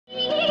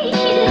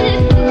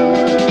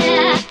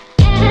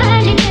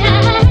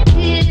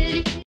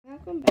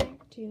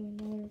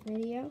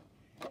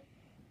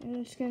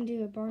I'm just going to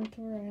do a barn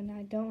tour, and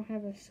I don't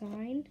have a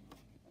sign.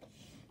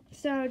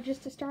 So,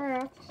 just to start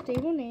off, the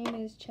stable name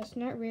is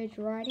Chestnut Ridge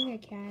Riding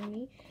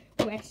Academy,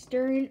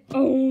 Western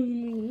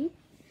only.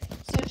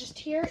 So, just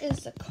here is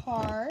the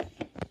car.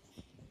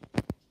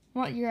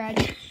 What your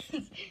address?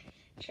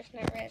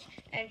 Chestnut Ridge.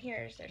 And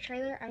here's their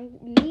trailer. I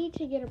need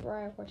to get a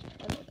Breyer horse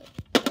trailer.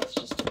 It's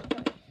just too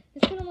much.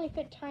 This can only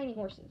fit tiny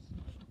horses.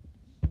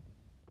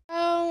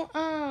 So,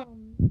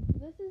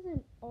 this is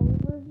an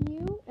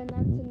overview, and that's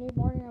a new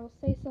barn, and I will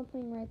say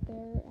something right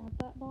there at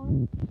that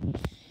barn.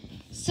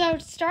 So, to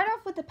start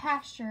off with the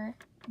pasture,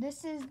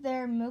 this is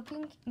their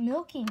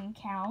milking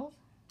cows.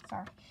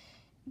 Sorry.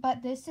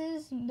 But this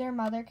is their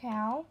mother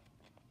cow,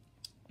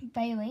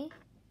 Bailey,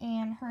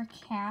 and her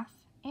calf,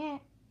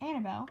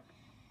 Annabelle.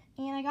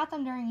 And I got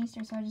them during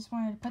Easter, so I just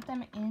wanted to put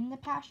them in the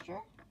pasture,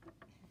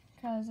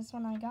 because that's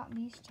when I got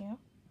these two.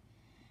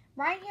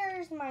 Right here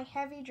is my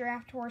heavy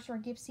draft horse, or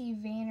Gypsy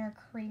Vanner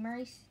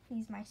Creamer.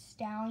 He's my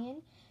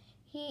stallion.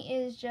 He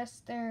is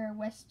just their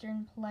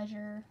Western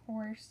pleasure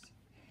horse.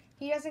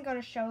 He doesn't go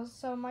to shows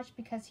so much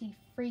because he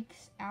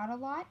freaks out a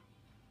lot.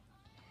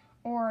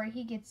 Or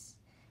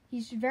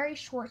he's very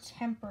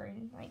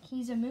short-tempered. Like,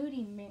 he's a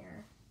moody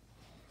mare.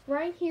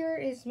 Right here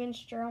is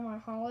Minstrel, my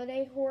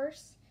holiday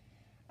horse.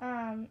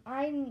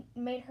 I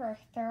made her a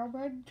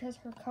thoroughbred because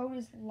her coat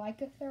is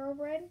like a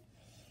thoroughbred.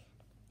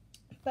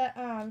 But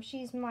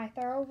she's my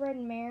thoroughbred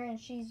mare, and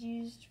she's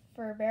used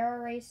for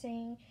barrel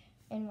racing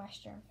and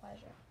Western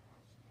pleasure.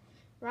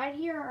 Right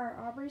here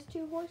are Aubrey's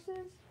two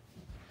horses.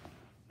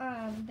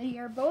 They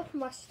are both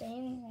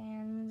Mustangs,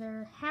 and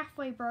they're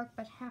halfway broke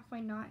but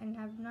halfway not, and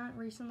have not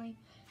recently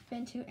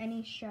been to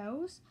any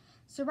shows.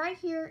 So right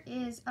here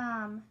is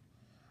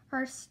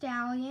her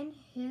stallion.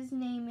 His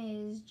name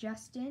is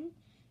Justin,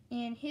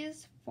 and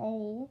his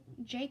foal,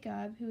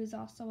 Jacob, who is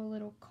also a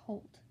little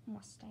colt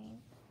Mustang.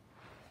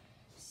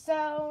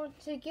 So,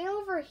 to get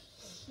over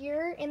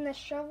here, and the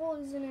shovel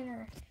isn't in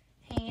her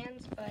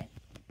hands, but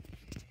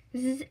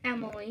this is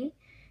Emily.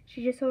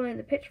 She's just holding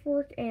the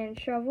pitchfork and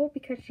shovel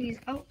because she's,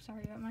 oh,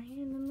 sorry about my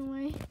hand in the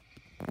way.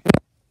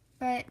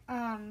 But,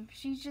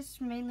 she's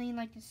just mainly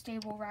like the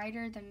stable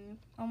rider,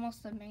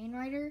 almost the main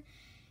rider,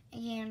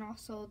 and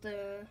also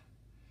the,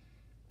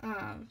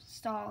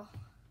 stall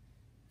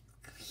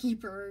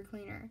keeper or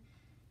cleaner.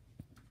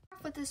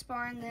 With this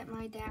barn that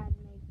my dad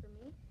made.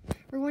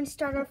 We're going to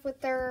start off with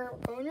their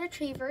own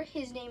retriever.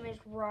 His name is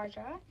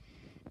Raja,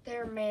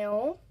 their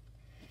male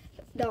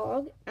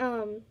dog.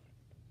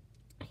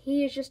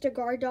 He is just a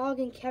guard dog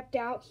and kept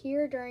out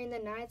here during the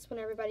nights when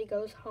everybody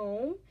goes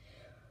home.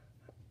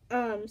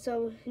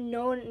 So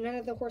none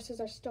of the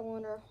horses are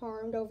stolen or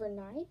harmed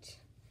overnight.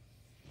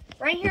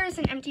 Right here is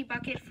an empty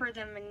bucket for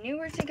the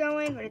manure to go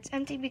in, but it's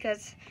empty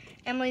because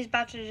Emily's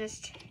about to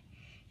just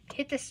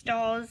hit the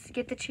stalls,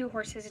 get the two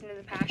horses into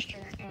the pasture,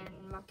 and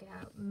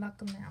muck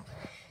them out.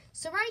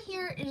 So right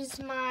here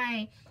is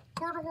my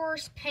quarter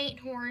horse,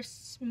 paint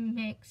horse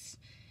mix.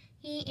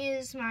 He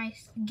is my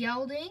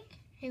gelding.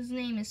 His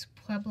name is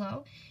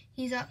Pueblo.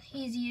 He's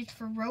used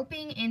for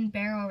roping and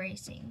barrel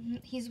racing.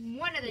 He's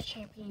one of the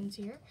champions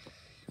here.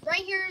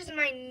 Right here is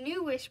my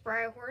newest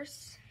Breyer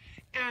horse.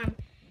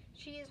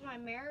 She is my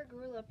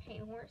Marigula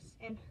paint horse,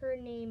 and her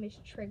name is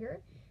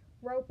Trigger,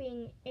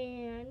 roping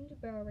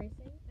and barrel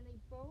racing. And they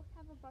both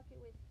have a bucket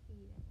with feed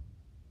in it.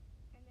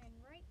 And then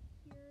right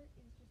here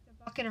is just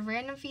a bucket of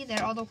random feed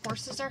that all the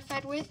horses are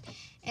fed with,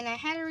 and I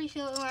had to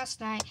refill it last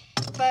night,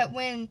 but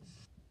when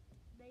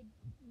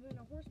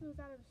a horse moves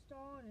out of the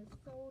stall and is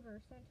sold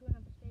or sent to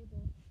another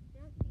stable,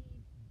 that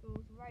feed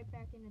goes right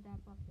back into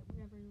that bucket,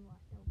 whatever is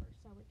left over,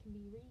 so it can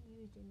be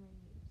reused and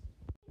reused.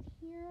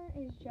 Here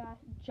is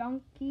just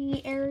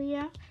junkie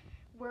area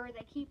where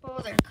they keep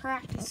all their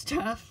crap and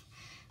stuff.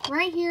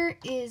 Right here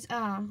is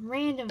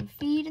random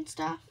feed and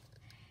stuff.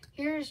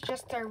 Here's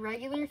just their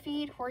regular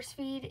feed, horse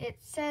feed. It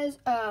says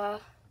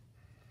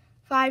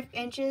 5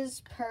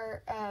 inches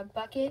per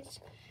bucket,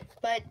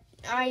 but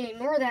I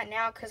ignore that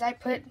now because I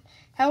put,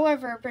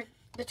 however,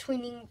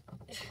 between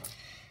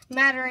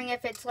mattering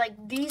if it's like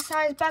these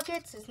size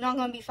buckets, it's not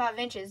going to be 5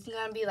 inches. It's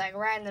going to be like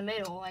right in the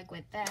middle, like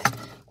with that.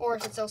 Or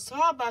if it's those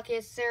small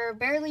buckets, they're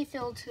barely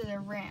filled to the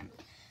rim,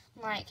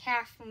 like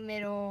half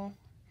middle.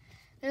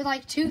 They're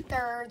like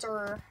 2/3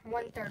 or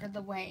 1/3 of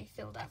the way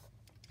filled up.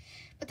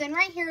 But then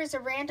right here is a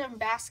random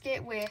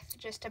basket with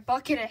just a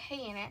bucket of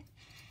hay in it.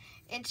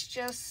 It's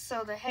just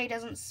so the hay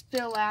doesn't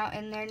spill out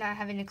and they're not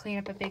having to clean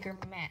up a bigger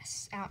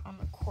mess out on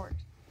the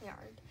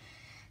courtyard.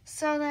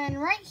 So then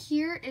right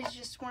here is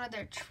just one of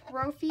their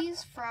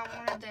trophies from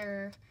one of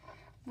their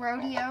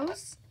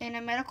rodeos in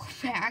a medical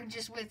bag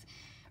just with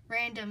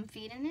random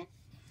feed in it.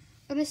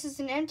 And this is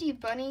an empty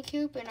bunny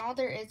coop, and all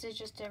there is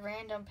just a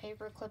random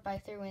paper clip I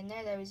threw in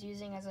there that I was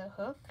using as a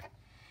hook.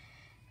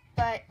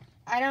 But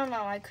I don't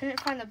know, I couldn't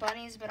find the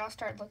bunnies, but I'll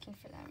start looking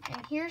for them.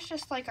 And here's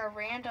just like a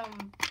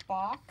random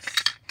box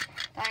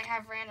that I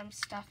have random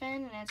stuff in,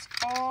 and it's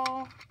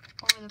all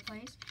over the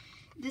place.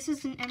 This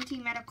is an empty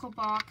medical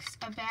box,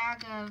 a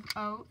bag of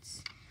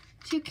oats,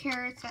 2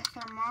 carrots, a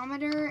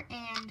thermometer,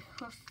 and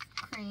hoof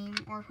cream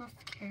or hoof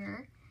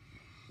care.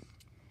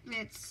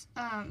 it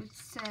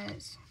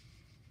says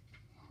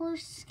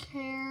horse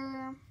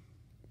care.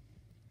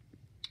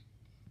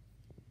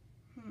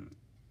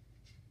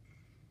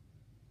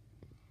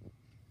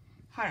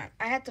 Hold on,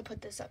 I have to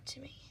put this up to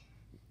me.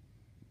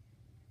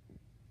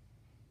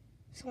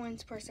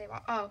 Someone's per se.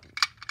 Oh,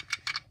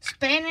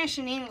 Spanish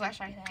and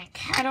English, I think.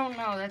 I don't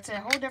know. That's a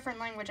whole different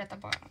language at the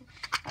bottom.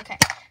 Okay,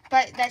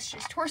 but that's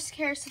just horse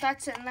care, so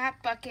that's in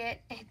that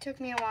bucket. It took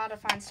me a while to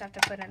find stuff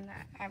to put in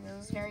that. I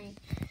was very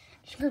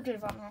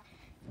descriptive on that.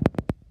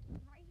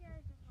 Right here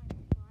is just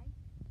my life.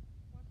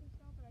 Watching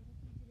stuff, but I just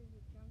use it as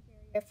a junk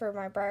area for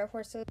my Breyer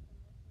horses.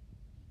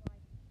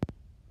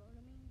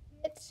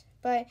 Kits,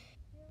 but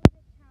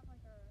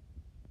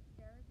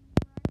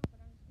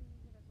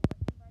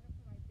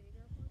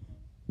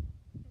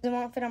it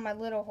won't fit on my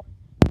little horse.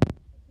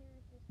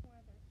 Here's just one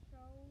of their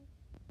show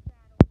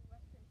saddles,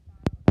 Western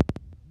saddles. This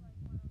is like one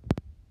of my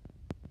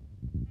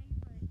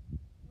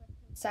favorite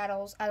Western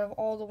saddles out of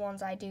all the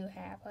ones I do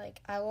have. Like,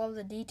 I love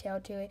the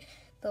detail to it.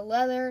 The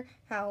leather,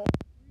 how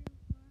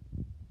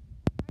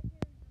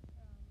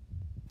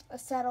a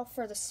saddle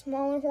for the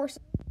smaller horses.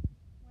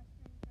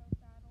 Western show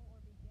saddle or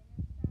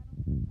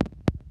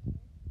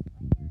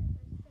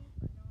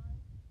beginner saddle.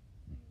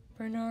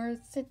 Bernard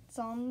sits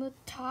on the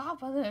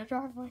top of the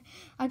driveway.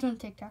 I've done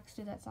TikToks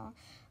to that song.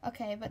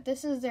 Okay, but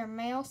this is their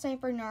male St.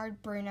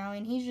 Bernard Bruno,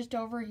 and he's just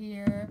over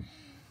here,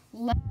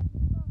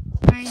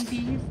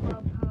 being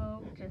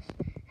slowpoke, just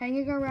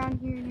hanging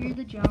around here near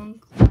the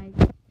junk, like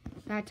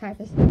that type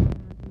of stuff.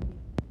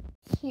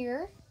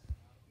 Here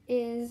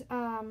is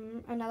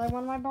another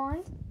one of my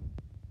barns.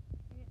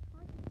 And it's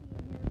hard to see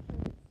in here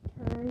because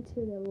it's turned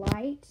to the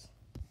light.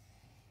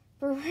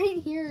 But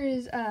right here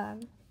is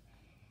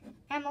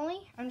Emily.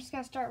 I'm just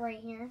going to start right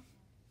here.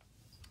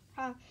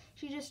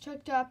 She just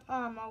hooked up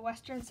a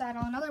Western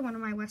saddle, another one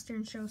of my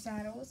Western show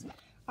saddles,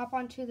 up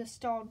onto the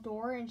stall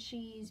door, and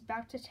she's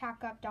about to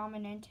tack up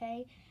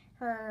Dominante,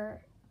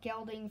 her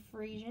gelding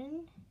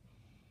Frisian.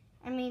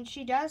 I mean,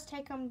 she does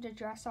take him to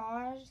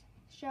dressage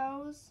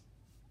shows.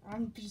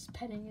 I'm just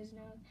petting his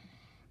nose.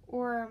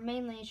 Or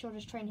mainly, she'll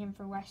just train him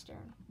for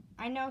Western.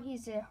 I know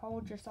he's a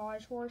whole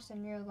dressage horse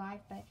in real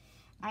life, but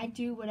I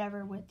do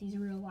whatever with these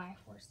real life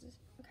horses.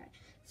 Okay,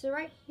 so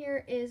right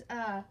here is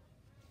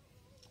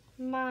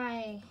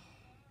my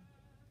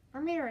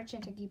Armida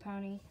Chinchilla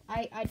pony.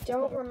 I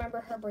don't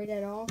remember her breed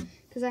at all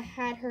because I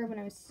had her when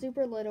I was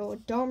super little.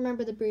 Don't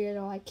remember the breed at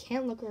all. I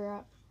can't look her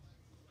up.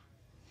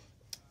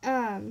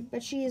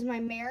 But she is my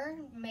mare,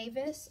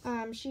 Mavis.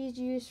 She's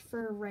used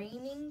for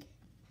reining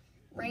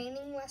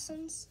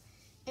lessons.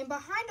 And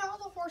behind all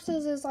the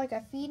horses is like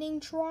a feeding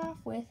trough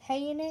with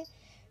hay in it.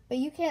 But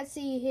you can't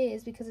see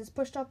his because it's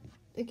pushed up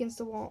against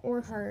the wall,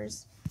 or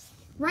hers.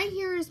 Right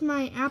here is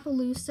my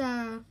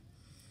Appaloosa,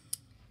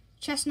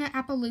 Chestnut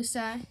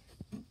Appaloosa.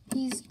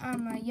 He's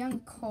a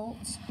young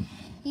colt.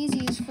 He's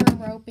used for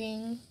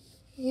roping.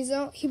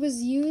 He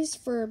was used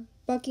for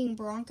bucking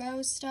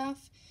bronco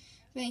stuff.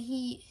 But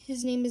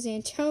his name is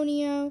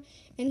Antonio,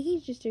 and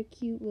he's just a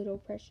cute little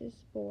precious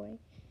boy.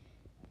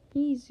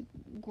 He's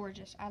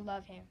gorgeous. I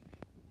love him.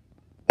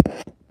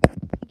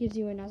 He gives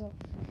you a nuzzle.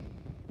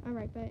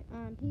 Alright, but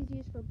he's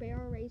used for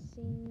barrel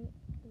racing,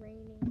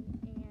 reining,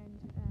 and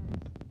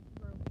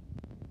roping.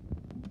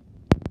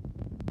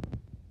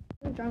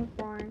 The junk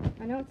barn.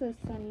 I know it says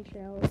Sunny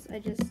Trails. I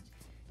just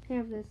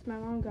have this. My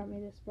mom got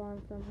me this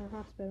barn from her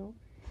hospital.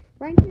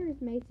 Right here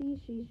is Macy.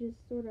 She's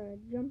just sort of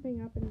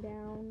jumping up and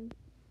down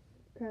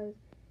because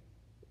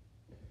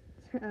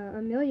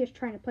Amelia's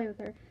trying to play with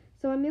her.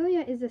 So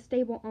Amelia is a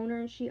stable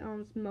owner, and she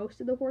owns most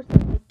of the horses.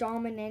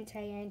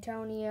 Dominante,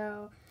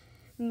 Antonio,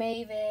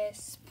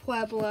 Mavis,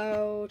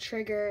 Pueblo,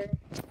 Trigger.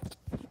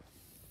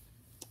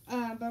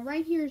 But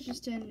right here is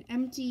just an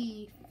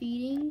empty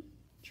feeding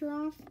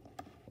trough.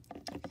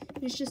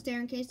 It's just there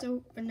in case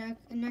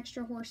an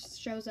extra horse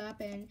shows up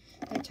and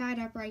they're tied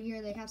up right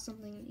here. They have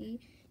something to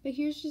eat. But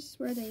here's just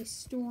where they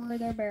store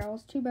their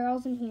barrels. 2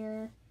 barrels in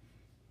here.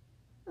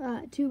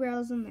 2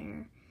 barrels in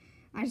there.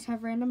 I just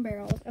have random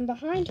barrels. And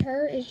behind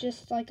her is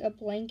just like a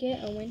blanket,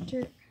 a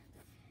winter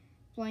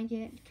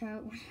blanket,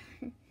 coat,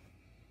 whatever.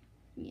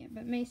 Yeah,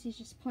 but Macy's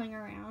just playing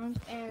around.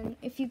 And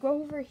if you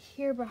go over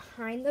here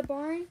behind the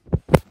barn,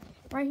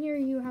 right here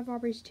you have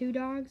Aubrey's 2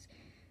 dogs.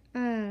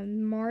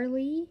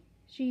 Marley,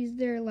 she's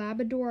their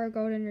Labrador or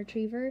Golden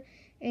Retriever.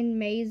 And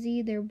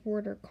Maisie, their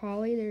Border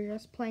Collie. They're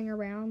just playing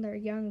around. They're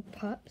young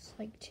pups,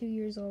 like 2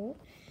 years old.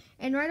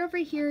 And right over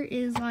here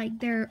is like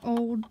their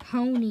old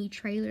pony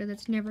trailer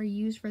that's never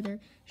used for their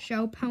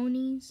show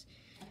ponies.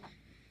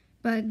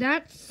 But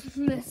that's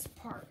this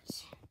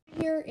part.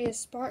 Here is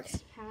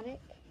Sparks' paddock.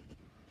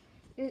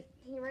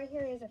 Right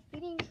here is a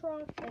feeding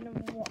trough and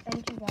an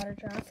empty water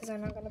jar because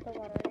I'm not going to put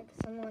water in it because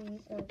someone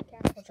or the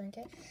cat will drink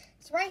it.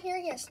 So right here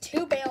he has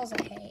 2 bales of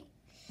hay.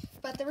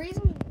 But the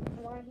reason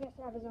why he has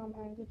to have his own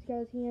paddock is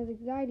because he has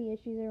anxiety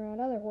issues around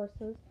other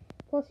horses.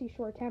 Plus he's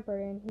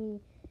short-tempered, and he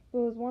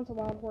was once a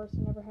wild horse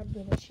and never had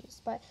good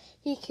issues. But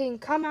he can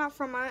come out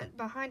from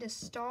behind his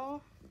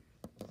stall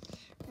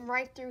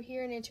right through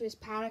here and into his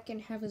paddock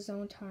and have his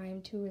own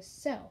time to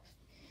himself.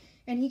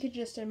 and he could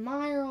just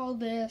admire all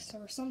this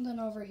or something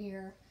over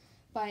here,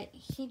 but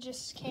he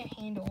just can't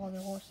handle all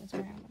the horses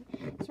around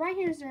him. So right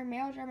here is their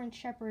male German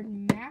Shepherd,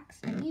 Max,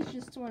 and he's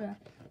just sort of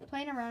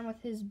playing around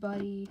with his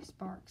buddy,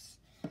 Sparks.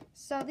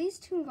 So these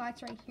two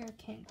lights right here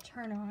can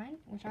turn on,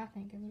 which I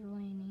think is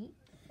really neat.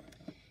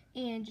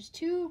 And just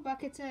 2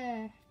 buckets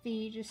of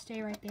feed just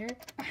stay right there.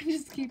 I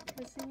just keep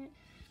pressing it.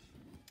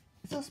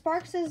 So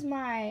Sparks is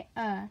my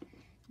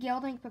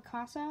gelding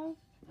Picasso.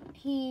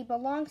 He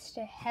belongs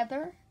to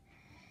Heather,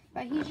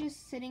 but he's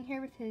just sitting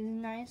here with his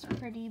nice,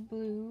 pretty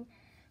blue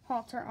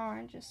halter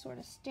on, just sort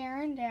of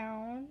staring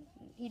down.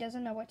 He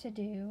doesn't know what to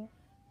do.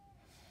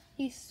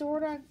 He's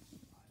sort of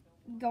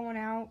going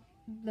out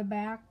the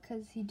back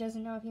because he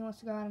doesn't know if he wants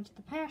to go out into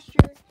the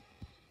pasture,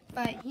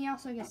 but he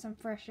also gets some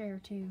fresh air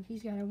too.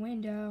 He's got a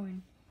window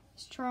and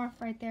his trough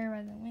right there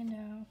by the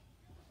window.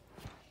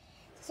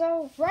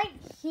 So right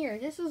here,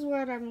 this is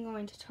what I'm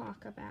going to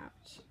talk about.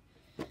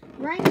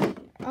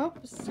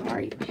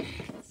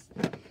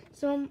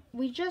 So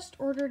we just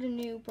ordered a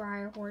new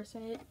Breyer horse,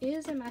 and it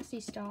is a messy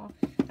stall.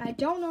 I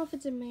don't know if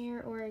it's a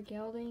mare or a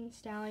gelding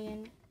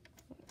stallion,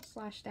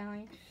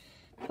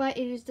 but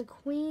it is the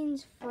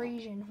Queen's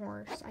Frisian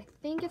horse. I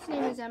think its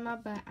name is Emma,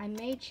 but I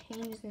may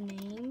change the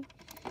name.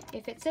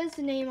 If it says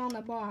the name on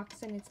the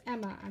box and it's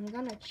Emma, I'm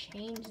going to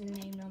change the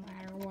name no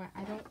matter what.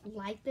 I don't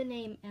like the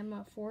name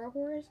Emma for a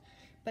horse,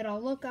 but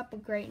I'll look up a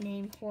great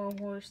name for a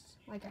horse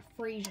like a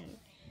Frisian.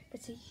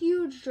 It's a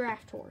huge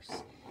draft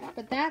horse,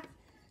 but that's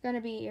going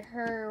to be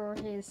her or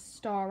his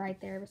stall right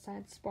there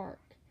beside Spark,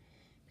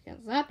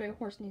 because that big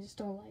horse needs a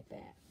stall like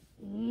that,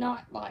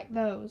 not like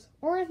those.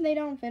 Or if they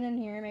don't fit in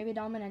here, maybe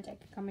Dominic could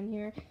come in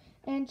here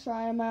and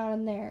try them out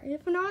in there.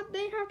 If not,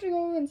 they have to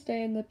go and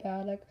stay in the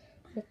paddock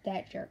with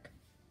that jerk.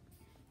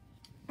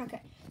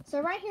 Okay,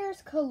 so right here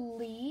is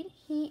Khalid.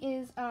 He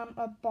is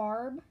a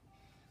barb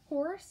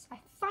horse. I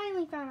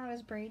finally found out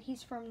his breed.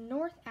 He's from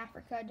North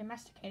Africa,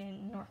 domesticated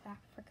in North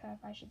Africa,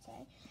 if I should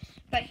say.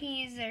 But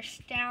he's a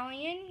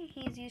stallion.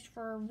 He's used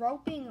for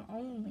roping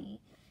only.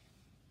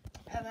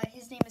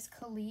 His name is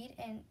Khalid,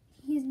 and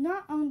he's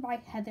not owned by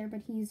Heather,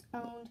 but he's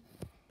owned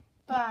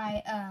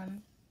by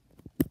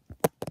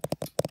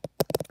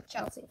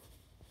Chelsea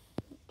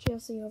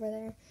over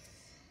there.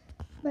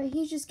 But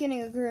he's just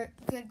getting a good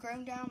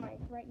groom down. Like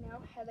right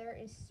now, Heather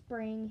is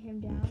spraying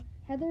him down.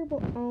 Heather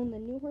will own the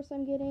new horse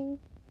I'm getting,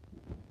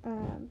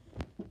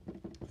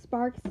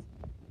 Sparks,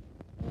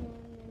 and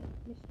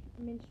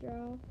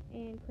Minstrel,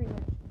 and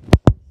Kramer.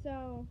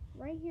 So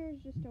right here is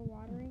just a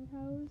watering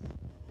hose.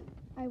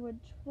 I would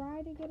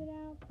try to get it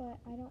out, but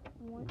I don't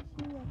want to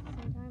at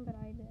the same time, but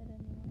I did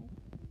anyway.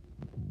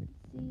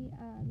 See,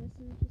 this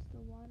is just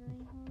a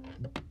watering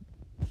hose.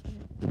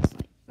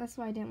 That's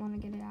why I didn't want to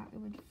get it out. It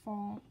would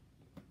fall.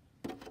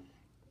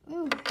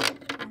 Ooh,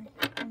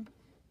 I'm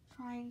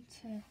trying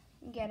to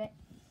get it.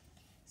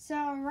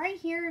 So right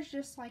here is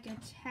just like a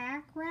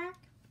tack rack.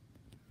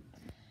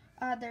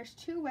 There's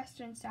 2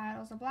 Western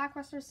saddles, a black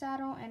Western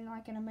saddle and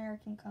like an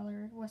American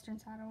color Western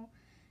saddle.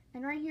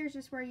 And right here is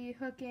just where you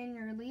hook in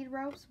your lead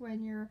ropes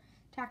when you're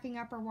tacking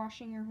up or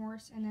washing your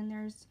horse. And then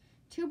there's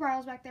 2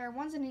 bridles back there.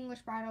 One's an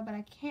English bridle, but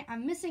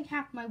I'm missing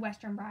half my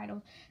Western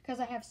bridle because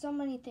I have so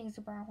many things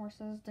to bridle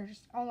horses. They're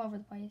just all over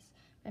the place.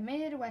 I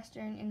made it a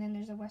Western, and then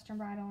there's a Western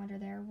bridle under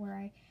there where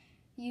I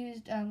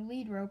used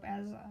lead rope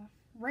as a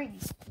ring.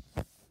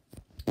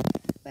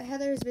 But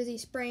Heather is busy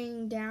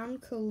spraying down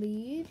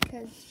Khalid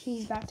because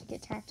he's about to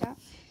get tacked up.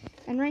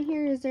 And right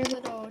here is their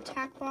little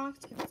tack box.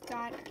 It's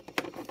got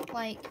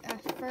like a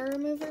fur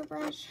remover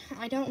brush.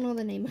 I don't know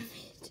the name of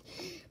it,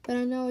 but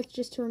I know it's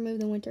just to remove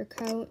the winter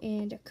coat,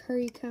 and a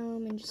curry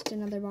comb, and just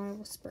another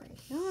bottle of spray.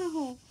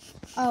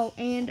 Oh,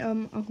 and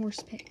a horse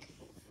pick.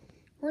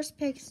 Horse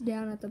pick's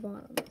down at the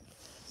bottom.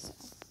 So,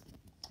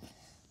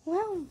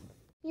 well,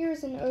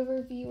 here's an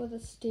overview of the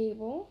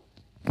stable.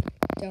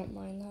 Don't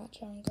mind that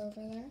junk over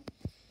there.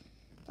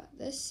 But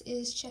this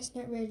is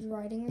Chestnut Ridge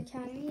Riding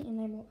Academy,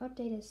 and I will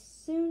update as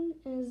soon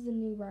as the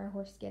new Breyer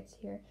horse gets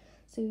here,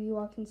 so you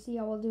all can see.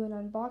 I will do an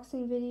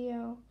unboxing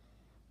video,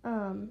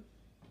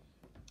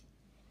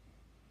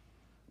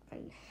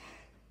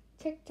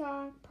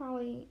 TikTok,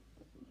 probably.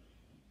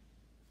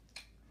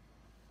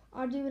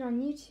 I'll do it on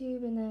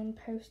YouTube and then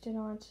post it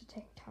onto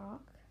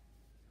TikTok.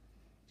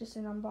 Just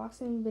an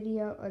unboxing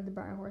video of the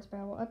Breyer horse, but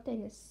I will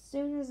update as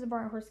soon as the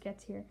Breyer horse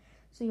gets here,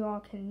 so you all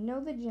can know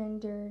the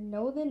gender,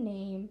 know the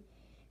name,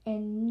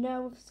 and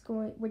know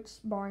which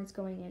barn it's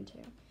going into.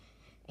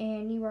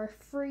 And you are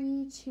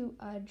free to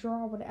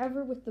draw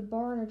whatever with the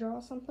barn or draw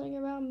something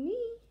about me.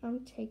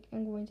 I'm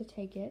going to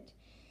take it.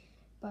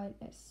 But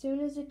as soon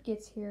as it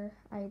gets here,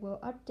 I will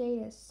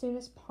update as soon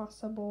as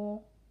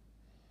possible.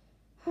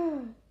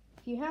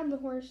 If you have the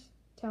horse,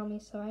 tell me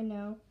so I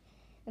know,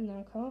 and then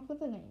I'll come up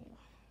with a name.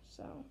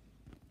 So,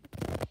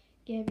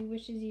 Gabby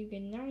wishes you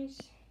good night.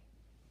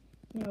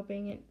 I'm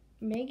hoping it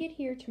may get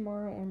here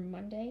tomorrow or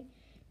Monday.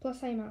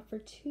 Plus, I'm out for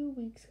 2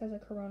 weeks because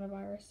of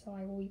coronavirus, so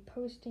I will be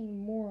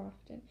posting more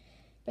often.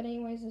 But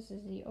anyways, this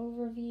is the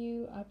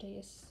overview. Update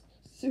as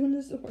soon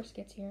as the horse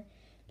gets here.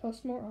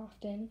 Post more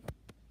often.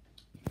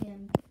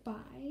 And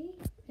bye.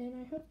 And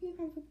I hope you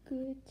have a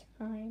good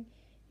time.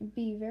 And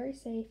be very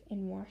safe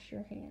and wash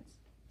your hands.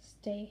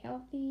 Stay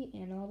healthy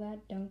and all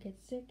that. Don't get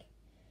sick.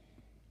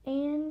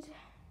 And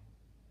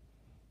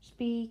just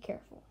be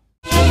careful.